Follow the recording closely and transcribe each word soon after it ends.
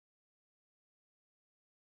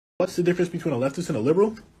What's the difference between a leftist and a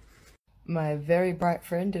liberal? My very bright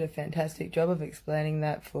friend did a fantastic job of explaining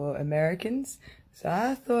that for Americans, so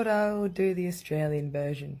I thought I would do the Australian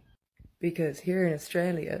version. Because here in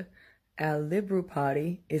Australia, our Liberal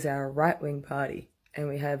Party is our right-wing party, and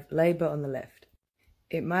we have Labor on the left.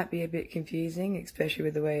 It might be a bit confusing, especially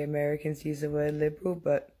with the way Americans use the word liberal,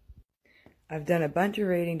 but I've done a bunch of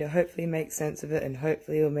reading to hopefully make sense of it, and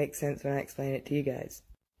hopefully it'll make sense when I explain it to you guys.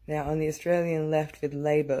 Now, on the Australian left with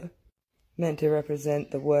Labor, meant to represent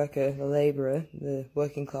the worker, the labourer, the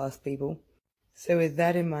working class people. So with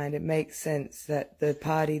that in mind, it makes sense that the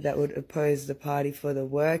party that would oppose the party for the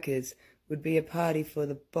workers would be a party for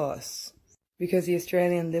the boss. Because the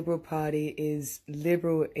Australian Liberal Party is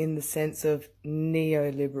liberal in the sense of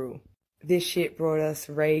neoliberal. This shit brought us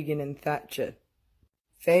Reagan and Thatcher.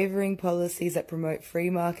 Favouring policies that promote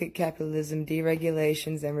free market capitalism,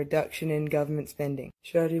 deregulations and reduction in government spending.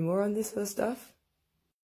 Should I do more on this sort of stuff?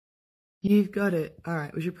 You've got it.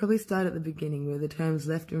 Alright, we should probably start at the beginning where the terms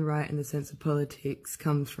left and right in the sense of politics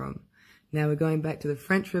comes from. Now we're going back to the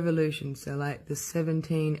French Revolution, so like the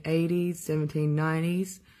 1780s,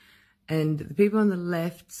 1790s, and the people on the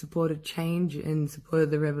left supported change and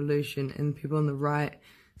supported the revolution, and the people on the right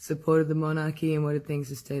supported the monarchy and wanted things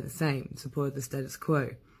to stay the same, supported the status quo.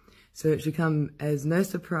 So it should come as no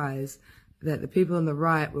surprise that the people on the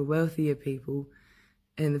right were wealthier people,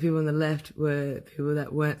 and the people on the left were people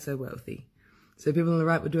that weren't so wealthy. So people on the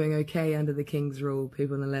right were doing okay under the king's rule,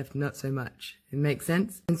 people on the left not so much. It makes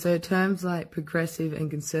sense? And so terms like progressive and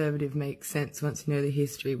conservative make sense once you know the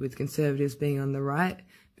history, with conservatives being on the right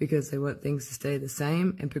because they want things to stay the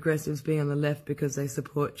same, and progressives being on the left because they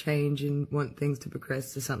support change and want things to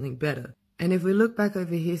progress to something better. And if we look back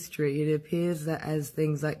over history, it appears that as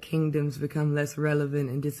things like kingdoms become less relevant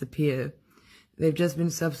and disappear, they've just been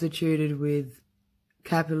substituted with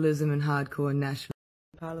capitalism and hardcore national.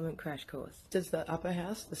 Parliament crash course. This is the upper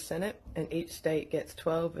house, the Senate, and each state gets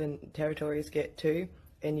 12 and territories get 2,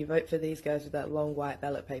 and you vote for these guys with that long white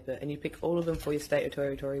ballot paper, and you pick all of them for your state or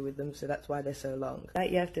territory with them, so that's why they're so long.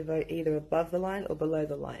 That you have to vote either above the line or below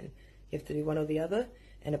the line. You have to do one or the other,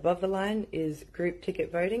 and above the line is group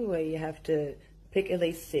ticket voting, where you have to pick at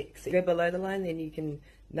least 6. If you go below the line, then you can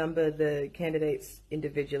number the candidates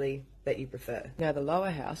individually that you prefer. Now the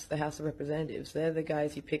lower house, the House of Representatives, they're the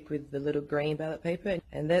guys you pick with the little green ballot paper,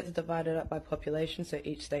 and that's divided up by population, so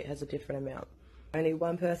each state has a different amount. Only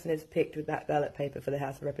one person is picked with that ballot paper for the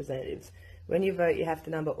House of Representatives. When you vote, you have to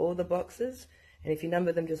number all the boxes, and if you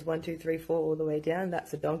number them just 1, 2, 3, 4 all the way down,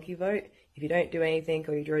 that's a donkey vote. If you don't do anything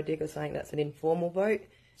or you draw a dick or something, that's an informal vote.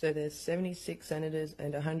 So there's 76 senators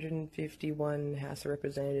and 151 House of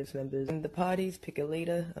Representatives members. And the parties pick a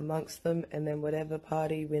leader amongst them, and then whatever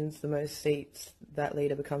party wins the most seats, that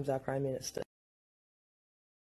leader becomes our Prime Minister.